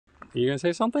Are you gonna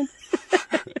say something?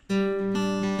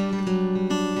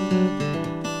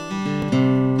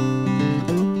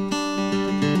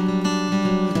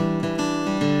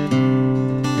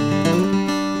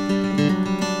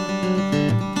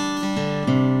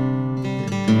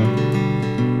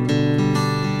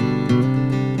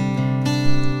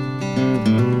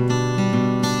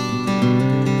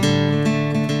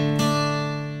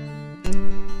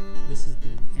 This is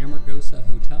the Amargosa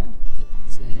Hotel.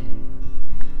 It's in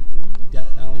Death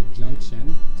Valley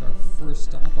Junction. It's our first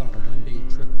stop on our one-day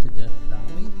trip to Death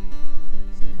Valley.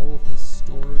 It's a whole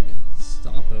historic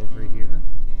stopover here.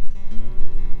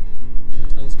 The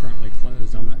hotel's currently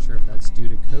closed. I'm not sure if that's due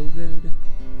to COVID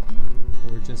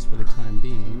or just for the time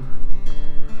being.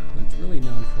 What it's really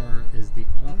known for is the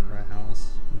Opera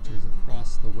House, which is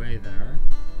across the way there.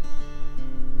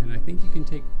 And I think you can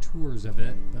take tours of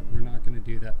it, but we're not going to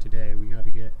do that today. We're going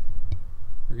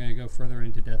to go further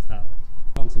into Death Valley.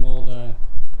 Found some old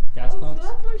gas pumps.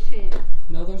 Slot machines.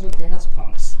 No, those are gas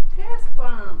pumps. Gas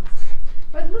pumps.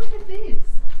 But look at this.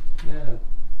 Yeah.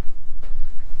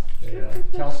 A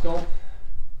cow skull.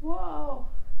 Wow.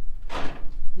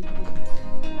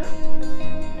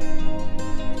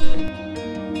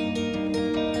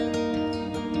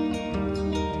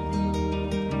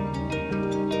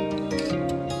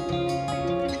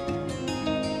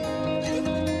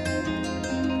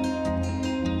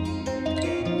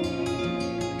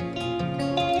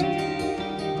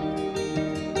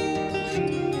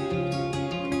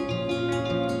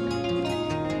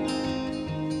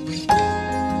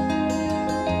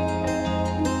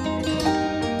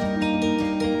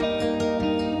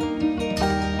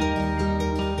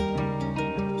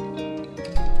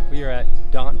 We are at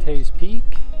Dante's Peak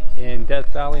in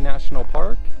Death Valley National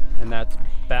Park, and that's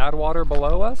Badwater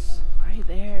below us. Right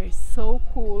there is so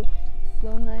cool,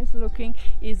 so nice looking.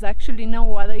 It's actually no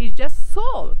water, it's just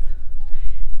salt.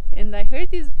 And I heard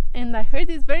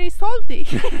it's very salty.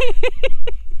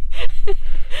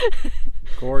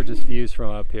 Gorgeous views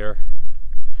from up here.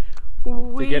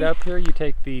 To get up here, you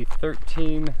take the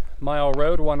 13-mile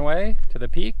road one way to the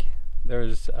peak.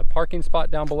 There's a parking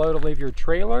spot down below to leave your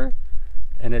trailer,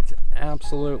 and it's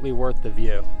absolutely worth the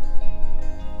view.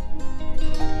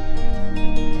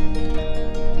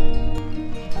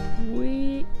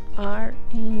 We are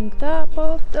in top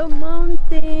of the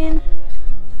mountain.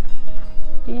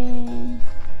 And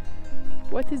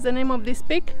what is the name of this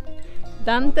peak?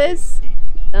 Dante's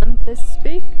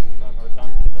Peak.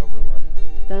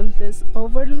 Dante's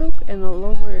Overlook, and all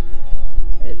over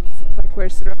it's like we're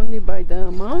surrounded by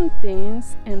the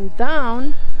mountains, and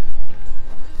down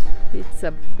it's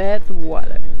a bad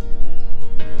water.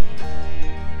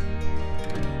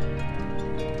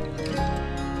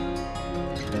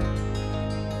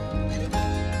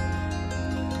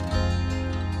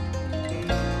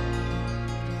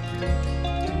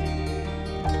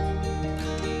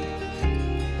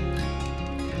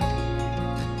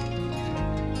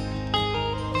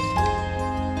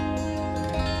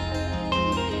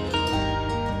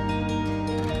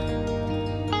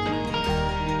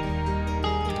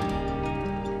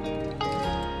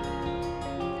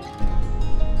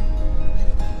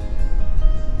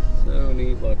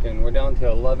 Looking, we're down to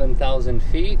 11,000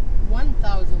 feet.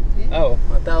 1,000 feet. Oh,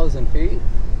 1,000 feet.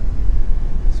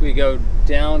 So we go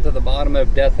down to the bottom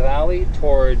of Death Valley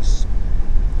towards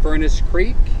Furnace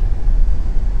Creek.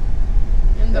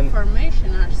 And the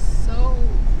formation are so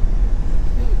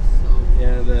cute,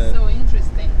 so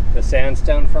interesting. The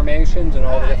sandstone formations and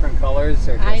all the different colors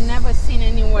are just I never seen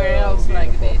anywhere else beautiful.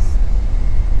 like this.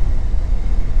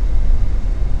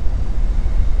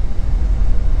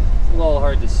 A little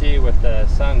hard to see with the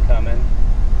sun coming,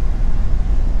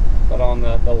 but on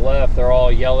the left they're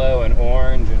all yellow and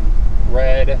orange and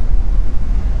red.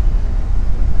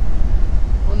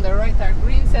 On the right are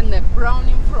greens and the brown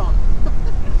in front.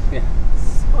 Yeah.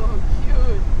 So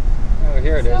cute. Oh,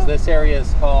 here it is. This area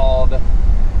is called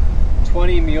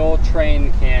 20 Mule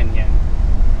Train Canyon.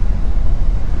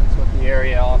 That's what the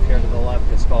area off here to the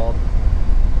left is called.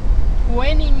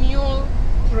 20 Mule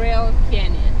Trail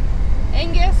Canyon.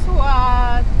 And guess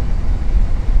what?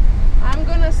 I'm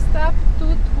gonna stop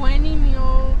to 20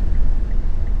 Mule.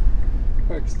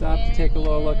 Quick stop to take a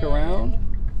little look around.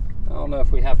 I don't know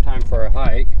if we have time for a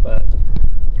hike, but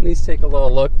at least take a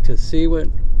little look to see what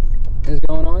is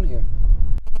going on here.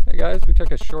 Hey guys, we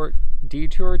took a short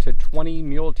detour to 20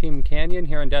 Mule Team Canyon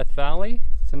here in Death Valley.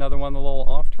 It's another one of the little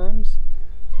off turns.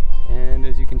 And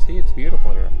as you can see, it's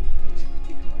beautiful here.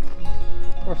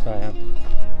 Of course I am.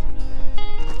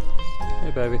 Hey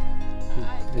baby.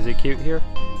 Hi. Is it cute here?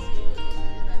 I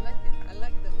like it. I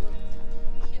like the hills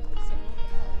and all the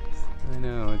colors. I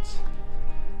know,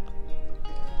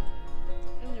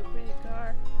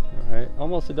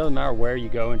 almost it doesn't matter where you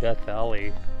go in Death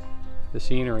Valley. The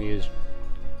scenery is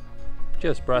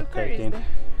just breathtaking.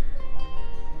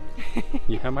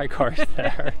 Yeah, my car's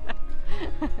there.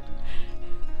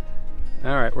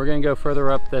 Alright, we're gonna go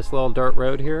further up this little dirt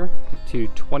road here to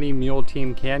 20 Mule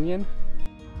Team Canyon.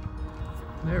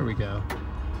 There we go.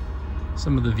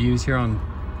 Some of the views here on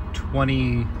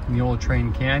 20 Mule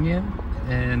Train Canyon.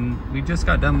 And we just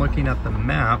got done looking at the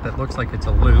map. It looks like it's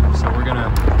a loop, so we're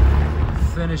gonna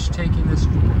finish taking this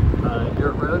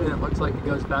dirt road, and it looks like it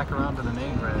goes back around to the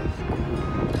main road.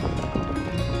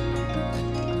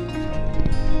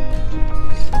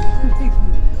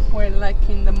 We're like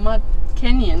in the mud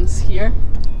canyons here.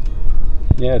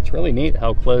 Yeah, it's really neat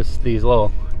how close these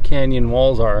little canyon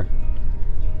walls are.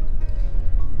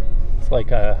 It's like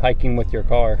hiking with your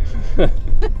car.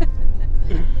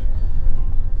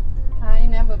 I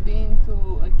never been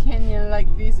to a canyon like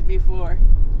this before.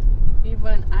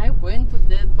 Even I went to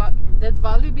Death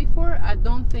Valley before. I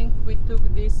don't think we took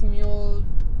this mule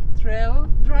trail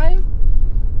drive,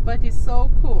 but it's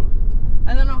so cool.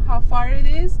 I don't know how far it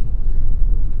is.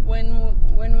 When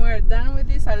we're done with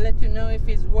this, I'll let you know if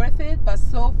it's worth it. But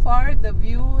so far, the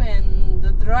view and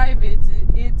the drive, it's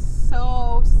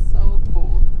so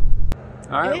cool.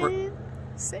 All right,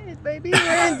 say it, baby. We're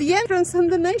at the entrance in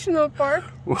the national park.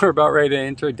 we're about ready to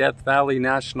enter Death Valley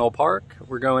National Park.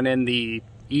 We're going in the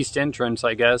east entrance,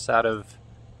 I guess, out of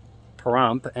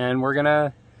Pahrump, and we're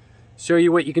gonna show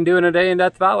you what you can do in a day in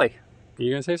Death Valley. Are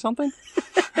you gonna say something?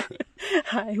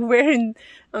 Hi, we're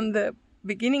on the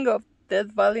beginning of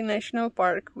Death Valley National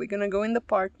Park. We're gonna go in the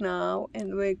park now,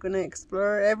 and we're gonna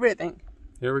explore everything.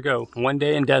 Here we go. One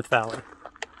day in Death Valley.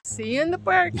 See you in the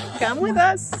park. Come with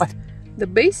us. The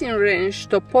Basin Range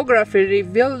topography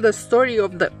revealed the story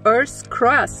of the Earth's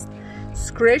crust,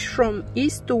 stretched from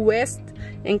east to west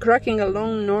and cracking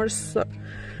along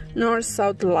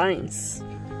north-south lines.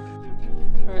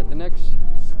 All right, the next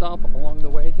stop along the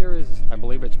way here is, I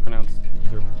believe it's pronounced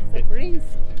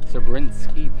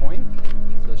Zabrinskie Point.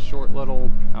 It's a short little,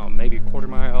 maybe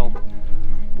quarter-mile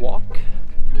walk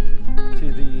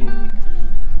to the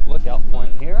lookout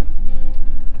point here.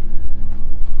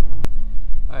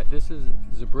 All right, this is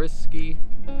Zabrinskie,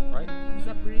 right?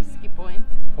 Zabrinskie Point.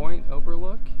 Point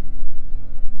overlook,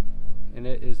 and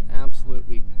it is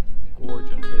absolutely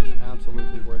gorgeous. It's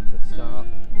absolutely worth the stop.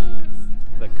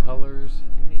 The colors,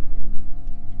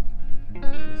 the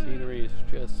scenery is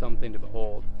just something to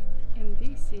behold. And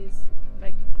this is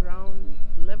like ground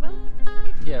level?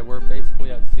 Yeah, we're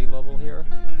basically at sea level here,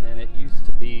 and it used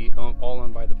to be all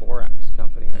owned by the Borax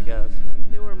Company, I guess.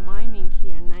 And they were mining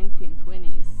here in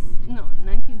 1920s. No,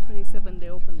 1927 they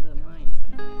opened the mines,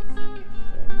 I guess.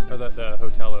 Yeah. Or the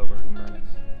hotel over in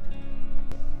Furnace.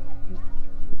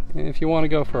 And if you want to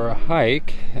go for a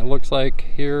hike, it looks like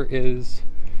here is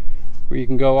where you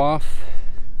can go off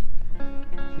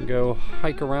and go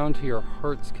hike around to your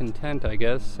heart's content, I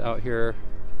guess, out here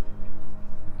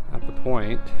at the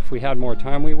point. If we had more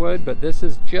time we would, but this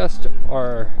is just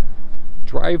our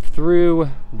drive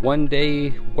through one day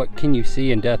what can you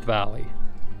see in Death Valley,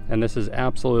 and this is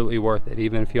absolutely worth it,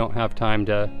 even if you don't have time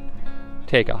to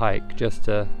take a hike, just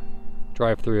to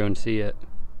drive through and see it.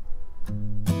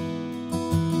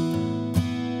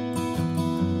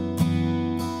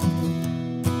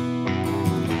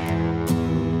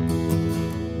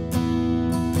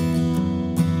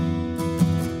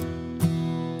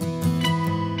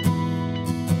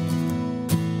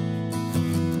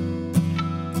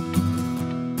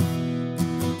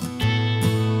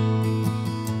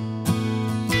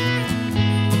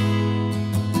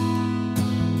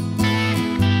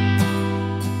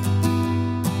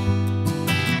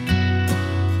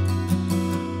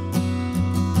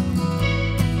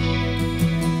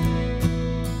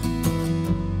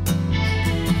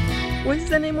 What's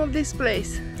the name of this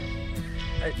place?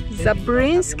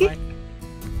 Zabrinskie?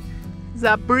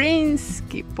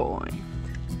 Zabrinskie Point.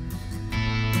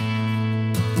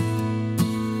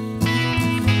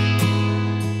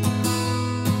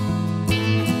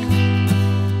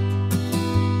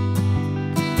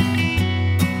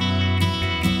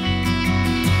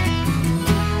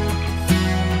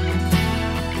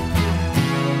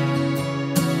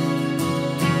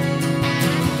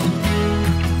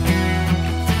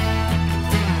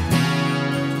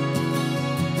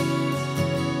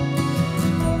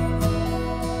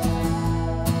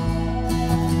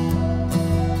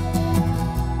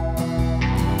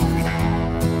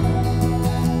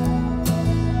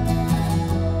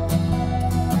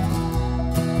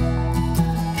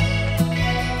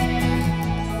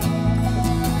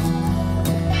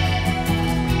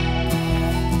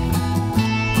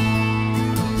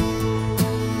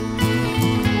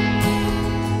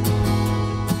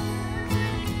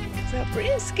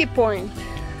 Zabrinskie Point.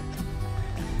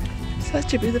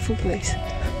 Such a beautiful place.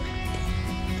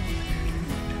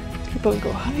 People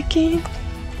go hiking.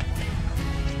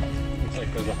 Looks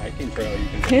like there's a hiking trail you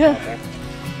can take Yeah. out there.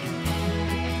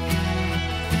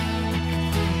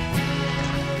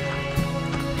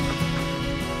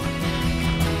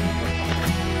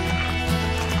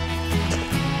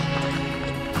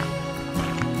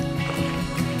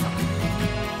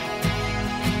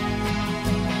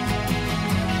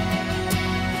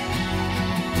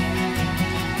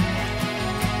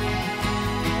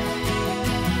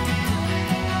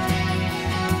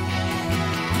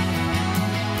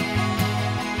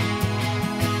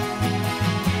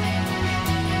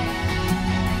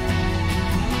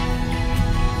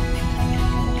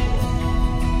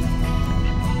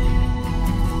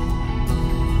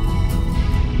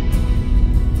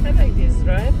 I like this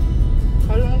drive.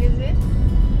 How long is it?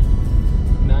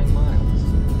 9 miles.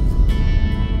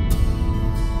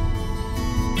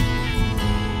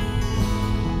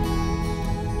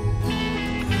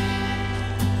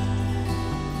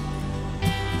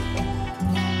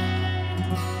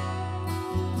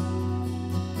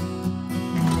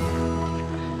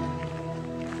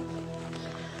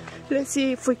 Let's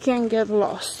see if we can get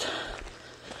lost.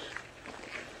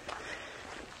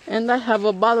 And I have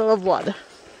a bottle of water.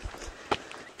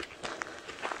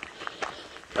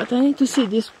 But I need to see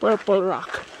this purple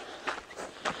rock.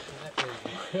 That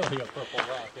is really a purple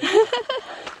rock.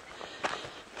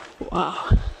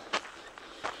 Wow.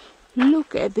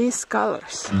 Look at these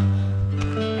colors.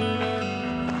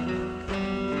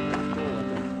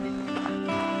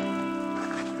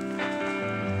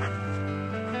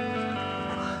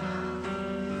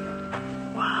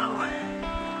 Wow.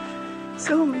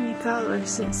 So many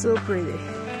colors and so pretty.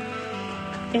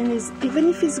 And even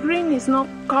if it's green, it's no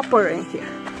copper in here.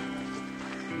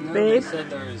 No, Babe. they said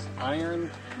there's iron,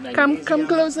 Come magnesium.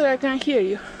 closer, I can hear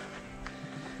you.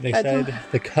 They I said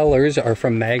don't- the colors are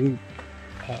from magnesium,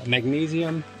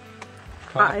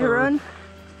 copper. Iron,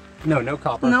 No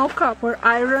copper. no copper,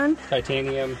 iron,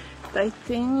 Titanium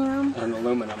titanium, and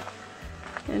aluminum.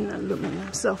 and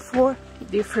aluminum. So 4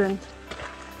 different.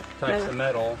 Types of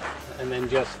metal, and then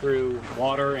just through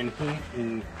water and heat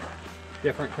and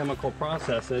different chemical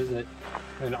processes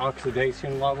and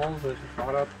oxidation levels that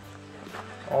brought up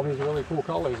all these really cool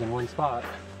colors in one spot.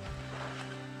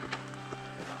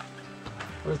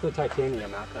 Where's the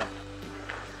titanium at though?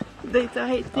 The Oh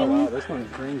titanium wow, this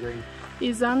one's green.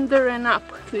 is under and up.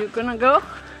 So you're gonna go?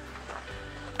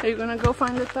 Are you gonna go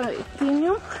find the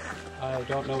titanium? I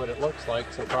don't know what it looks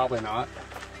like, so probably not.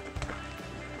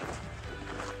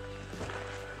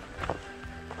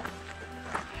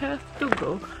 Have to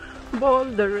go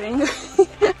bouldering.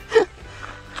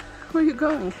 Where are you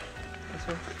going? This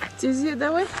way? It's easier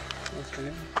that way? This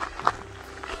way.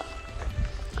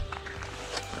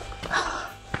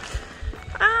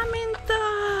 I'm in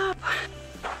top.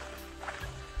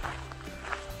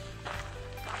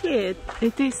 Yeah,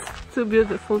 it is too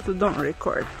beautiful to don't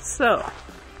record. So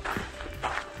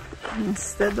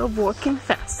instead of walking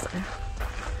faster,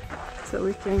 so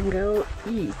we can go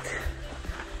eat,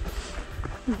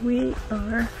 we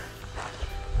are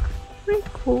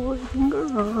recording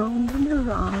around and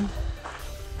around.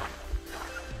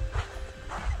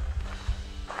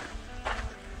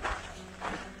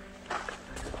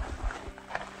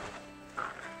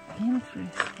 Interesting.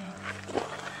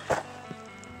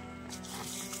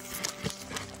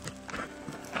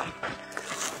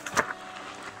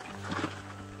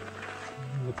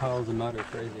 The piles of mud are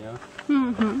crazy, huh?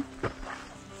 Mm-hmm.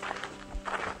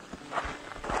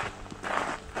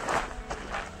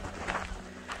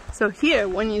 So here,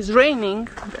 when it's raining,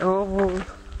 they all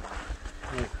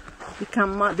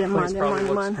become mud and mud Place and probably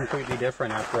mud, looks mud. completely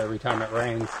different after every time it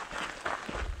rains.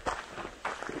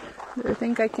 Do you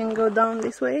think I can go down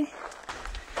this way?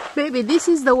 Baby, this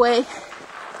is the way.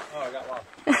 Oh, I got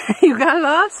lost. You got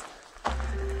lost?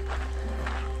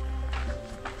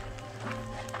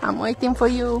 I'm waiting for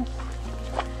you.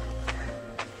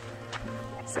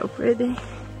 So pretty.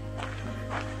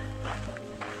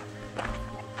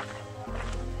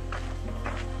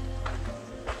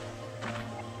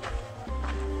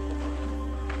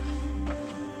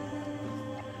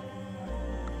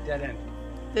 Dead end.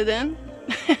 Dead end?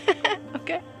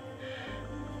 Okay.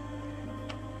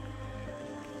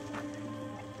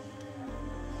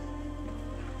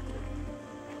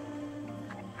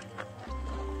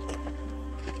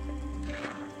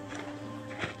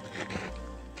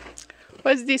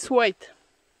 What's this white?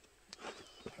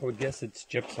 I would guess it's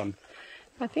gypsum.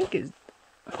 I think it's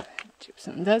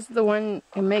gypsum. That's the one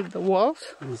you make the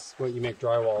walls, This is what you make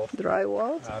drywall dry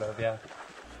walls. out of, yeah.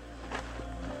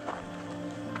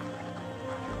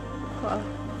 Wow.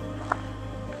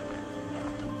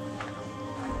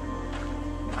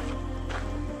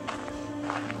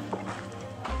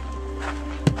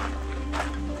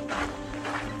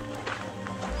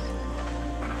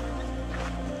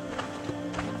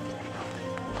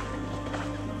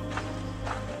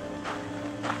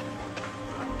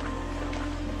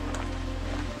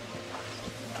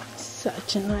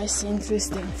 Such a nice,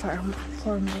 interesting farm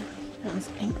for me,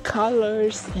 and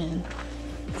colors, and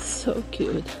so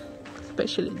cute,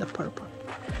 especially the purple.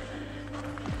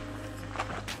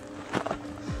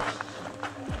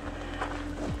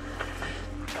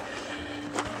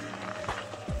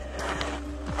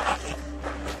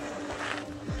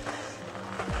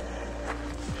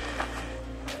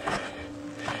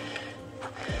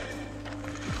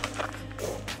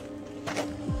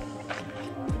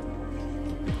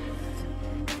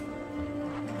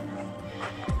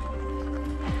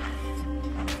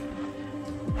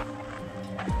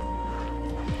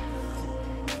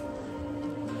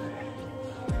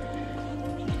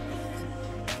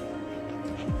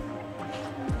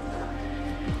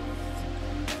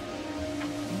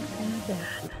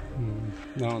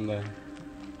 Now in the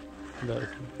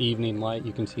evening light,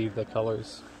 you can see the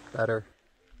colors better.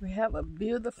 We have a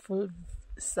beautiful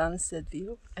sunset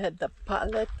view at the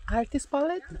palette, artist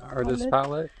palette.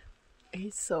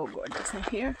 It's so gorgeous in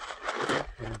here.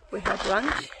 We had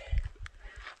lunch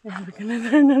and we're gonna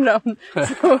turn around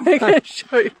so I can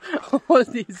show you all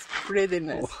this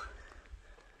prettiness.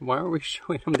 Why are we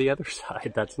showing them the other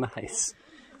side? That's nice.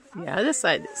 The other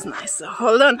side is nice, so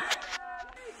hold on.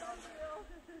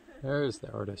 There's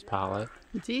the artist palette.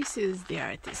 This is the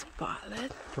artist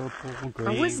palette. Purple, green.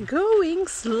 I was going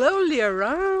slowly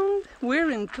around.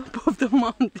 We're in top of the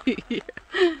mountain here.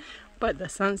 But the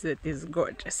sunset is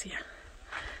gorgeous here.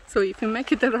 So if you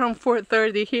make it around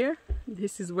 4:30 here,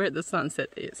 this is where the sunset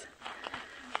is.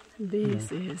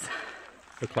 This is...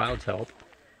 The clouds help.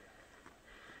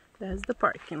 That's the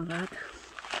parking lot.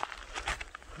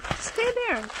 Stay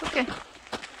there, it's okay.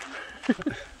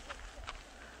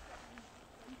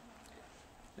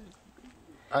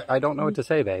 I don't know what to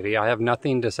say, baby. I have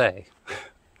nothing to say.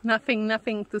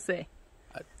 Nothing to say.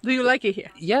 Do you like it here?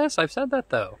 Yes, I've said that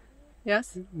though.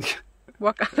 Yes?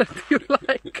 What color do you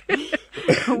like?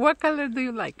 What color do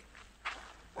you like?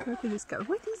 Look at this color.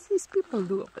 What does these people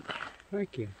do over there?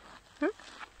 Thank you. Huh?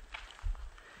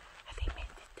 Are they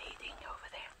meditating over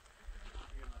there?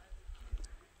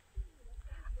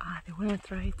 Ah, they want to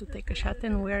try to take a shot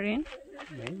and we're in?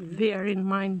 Maybe. They are in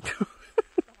mine too.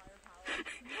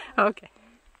 Okay.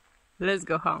 Let's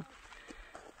go home.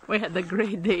 We had a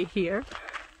great day here,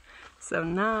 so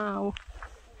now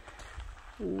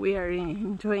we are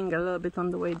enjoying a little bit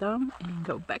on the way down and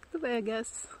go back to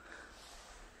Vegas.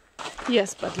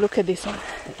 Yes, but look at this one.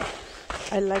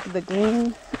 I like the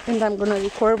green, and I'm gonna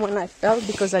record when I fell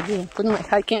because I didn't put my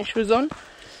hiking shoes on.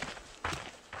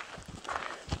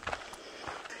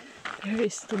 There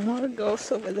is two more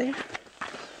girls over there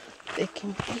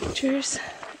taking pictures.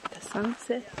 The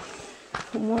sunset.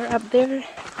 More up there,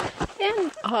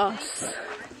 and us.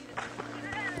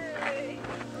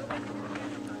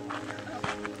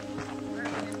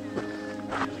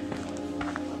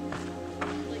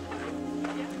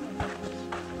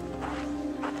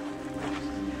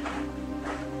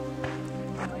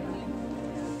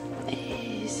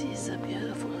 This is a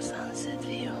beautiful sunset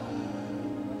view.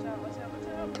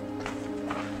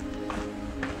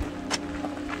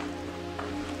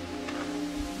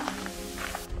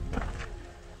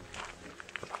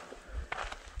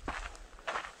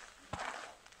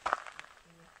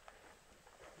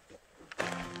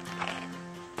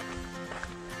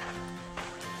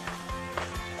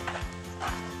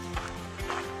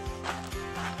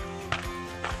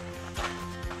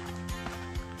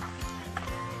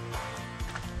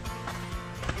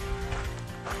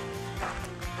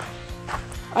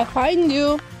 I find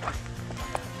you.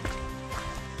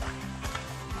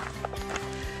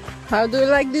 How do you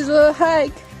like this little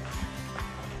hike?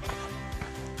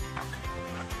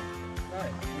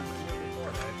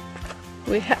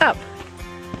 We have.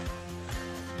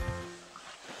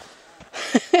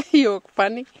 You look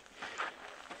funny.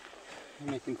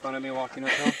 You're making fun of me walking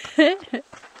uphill?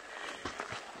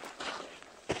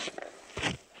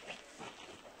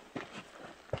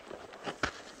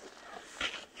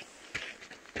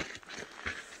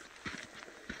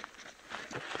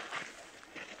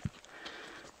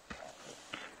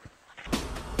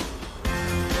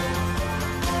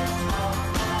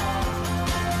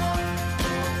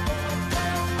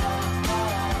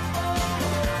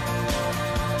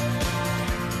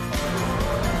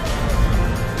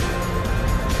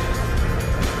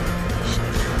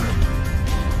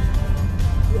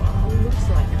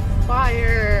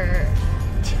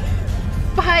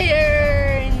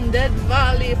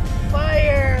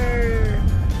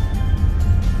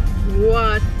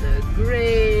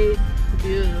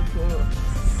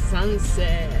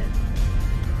 sunset.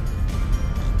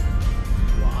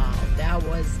 Wow, that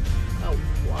was a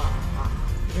wow.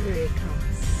 Here it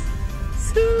comes.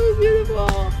 So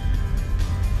beautiful.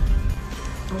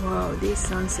 Wow, this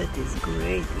sunset is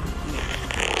great in here.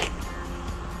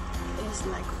 It's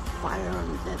like fire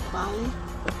on that valley.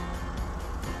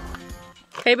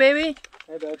 Hey baby.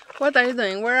 Hey babe. What are you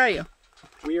doing? Where are you?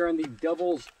 We are in the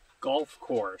Devil's Golf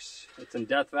Course. It's in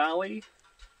Death Valley.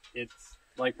 It's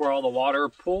like where all the water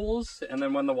pools, and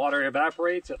then when the water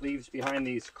evaporates, it leaves behind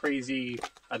these crazy,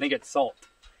 I think it's salt.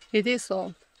 It is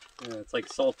salt. Yeah, it's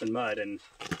like salt and mud, and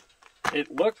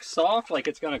it looks soft, like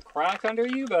it's gonna crack under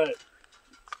you, but it's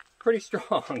pretty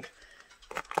strong.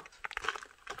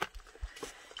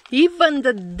 Even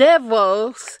the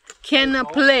devils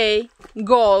cannot play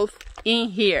golf in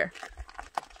here.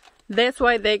 That's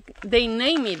why they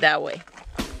name it that way.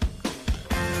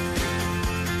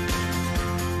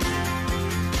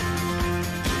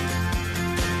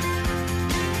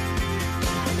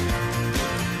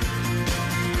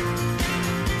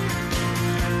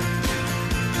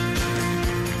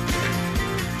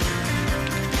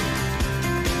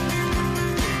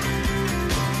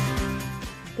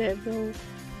 Devil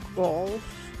Golf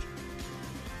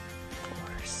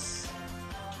Course.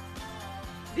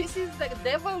 This is the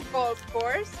Devil Golf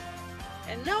Course,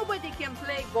 and nobody can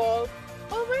play golf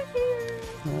over here.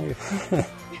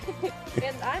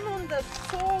 And I'm on the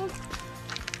salt.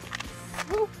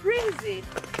 So crazy.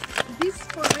 These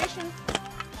formations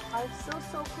are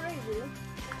so crazy.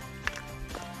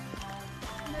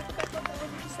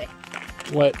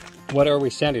 What are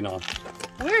we standing on?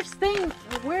 We're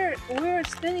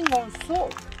standing on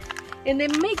salt, and they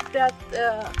make that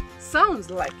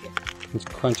sounds like it. It's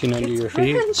crunching under your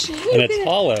crunchy. feet, and it's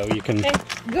hollow. You can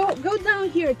go down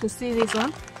here to see this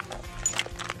one.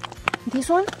 This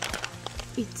one,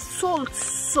 it's salt.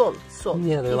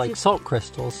 Yeah, they're like salt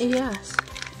crystals. Yes,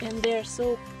 and they're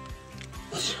so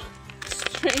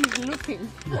strange looking.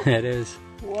 It is.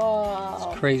 Wow, it's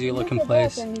a crazy looking Look at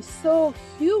place. That, and it's so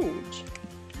huge.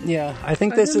 Yeah, I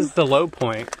think this is the low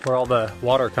point where all the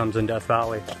water comes in Death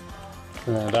Valley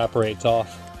and then evaporates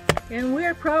off. And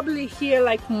we're probably here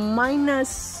like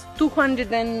minus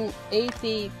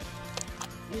 280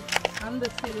 on the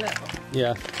sea level.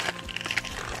 Yeah.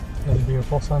 It's a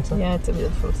beautiful sunset. Yeah, it's a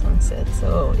beautiful sunset.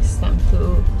 So it's time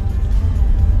to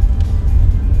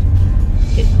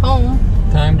get home.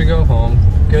 Time to go home.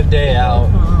 Good day out.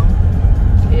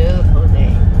 Beautiful.